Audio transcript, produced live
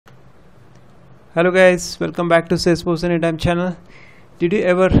Hello guys, welcome back to Salesforce Anytime channel. Did you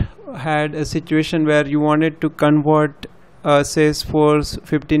ever had a situation where you wanted to convert a Salesforce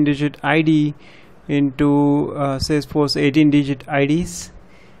 15-digit ID into Salesforce 18-digit IDs?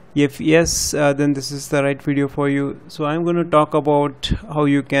 If yes, then this is the right video for you. So I'm going to talk about how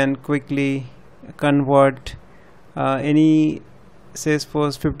you can quickly convert any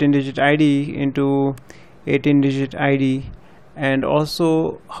Salesforce 15-digit ID into 18-digit ID, and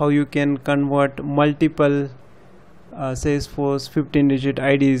also how you can convert multiple Salesforce 15-digit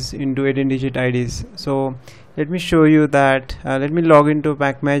IDs into 18-digit IDs. So let me show you that. Let me log into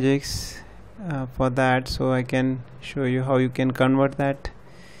PackMagics for that, so I can show you how you can convert that.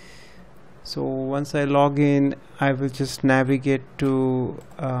 So once I log in, I will just navigate to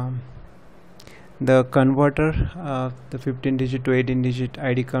the converter, the 15-digit to 18-digit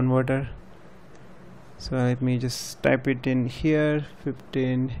ID converter. So let me just type it in here,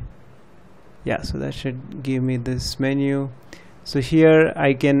 15. Yeah, so that should give me this menu. So here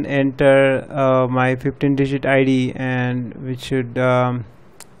I can enter my 15-digit ID, and which should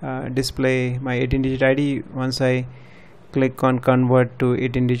display my 18-digit ID once I click on convert to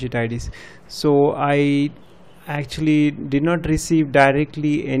 18-digit IDs. So I actually did not receive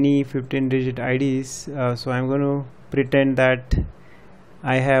directly any 15-digit IDs, so I'm going to pretend that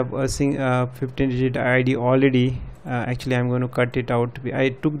I have a 15-digit ID already. Actually I'm going to cut it out. I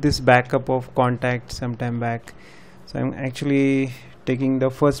took this backup of contact some time back, so I'm actually taking the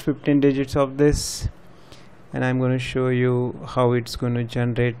first 15 digits of this, and I'm going to show you how it's going to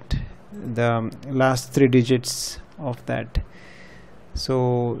generate the last 3 digits of that.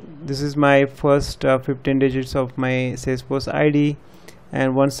 So this is my first 15 digits of my Salesforce ID,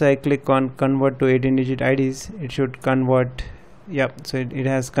 and once I click on convert to 18-digit IDs, it should convert. Yep, so it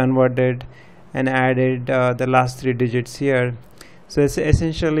has converted and added the last 3 digits here. So it's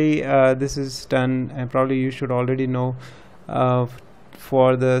essentially this is done, and probably you should already know,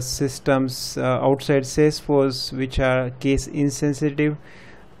 for the systems outside Salesforce which are case insensitive.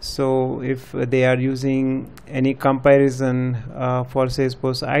 So if they are using any comparison for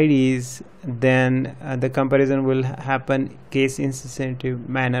Salesforce IDs, then the comparison will happen case insensitive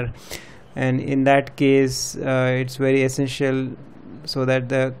manner, and in that case it's very essential so that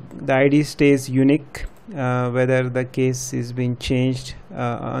the ID stays unique whether the case is being changed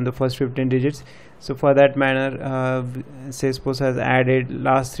on the first 15 digits. So for that manner, Salesforce has added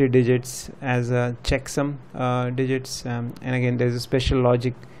last 3 digits as a checksum digits, and again there's a special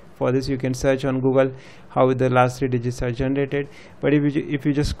logic for this. You can search on Google how the last 3 digits are generated, but if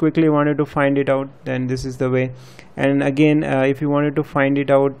you just quickly wanted to find it out, then this is the way. And again, if you wanted to find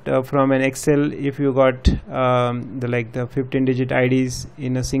it out from an Excel, if you got the 15-digit IDs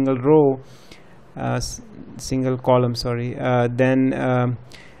in a single row, single column, sorry, then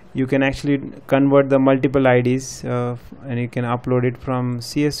you can actually convert the multiple IDs, and you can upload it from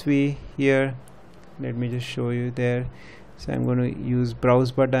CSV here. Let me just show you there. So I'm going to use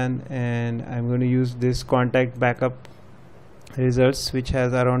browse button, and I'm going to use this contact backup results, which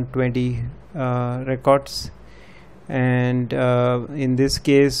has around 20 records. And in this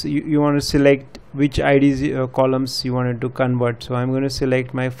case, you want to select which IDs columns you wanted to convert. So I'm going to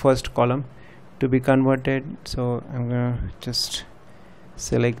select my first column to be converted. So I'm going to just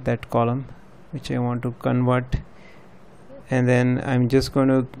select that column which I want to convert, and then I'm just going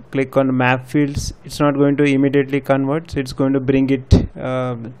to click on map fields. It's not going to immediately convert, so it's going to bring it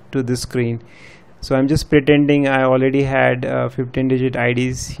to the screen. So I'm just pretending I already had 15-digit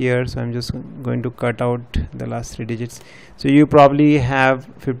IDs here, so I'm just going to cut out the last 3 digits. So you probably have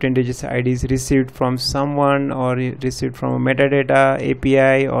 15-digit IDs received from someone, or received from a metadata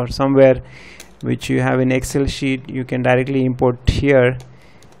API or somewhere which you have in Excel sheet. You can directly import here,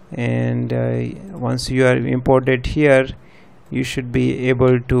 and once you are imported here, you should be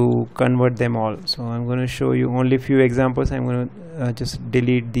able to convert them all. So I'm going to show you only few examples. I'm going to just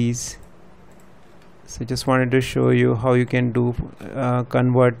delete these. So just wanted to show you how you can do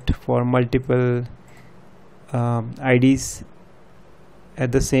convert for multiple IDs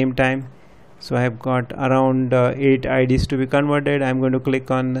at the same time. So I have got around 8 IDs to be converted. I'm going to click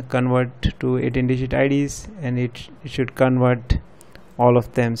on convert to 18-digit IDs, and it should convert all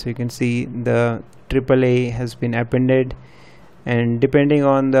of them. So you can see the AAA has been appended, and depending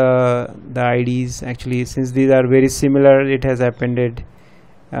on the IDs, actually since these are very similar, it has appended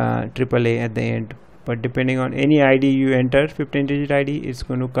AAA at the end. But depending on any ID you enter, 15-digit ID, it's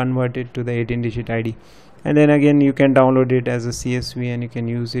going to convert it to the 18-digit ID. And then again, you can download it as a CSV, and you can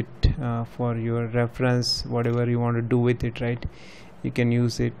use it for your reference, whatever you want to do with it, right? You can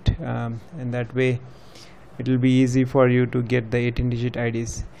use it, and that way it will be easy for you to get the 18-digit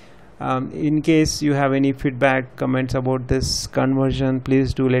IDs. In case you have any feedback, comments about this conversion,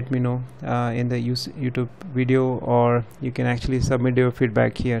 please do let me know in the YouTube video, or you can actually submit your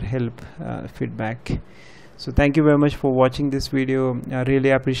feedback here, help feedback. So thank you very much for watching this video. I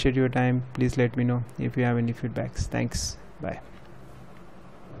really appreciate your time. Please let me know if you have any feedbacks. Thanks. Bye.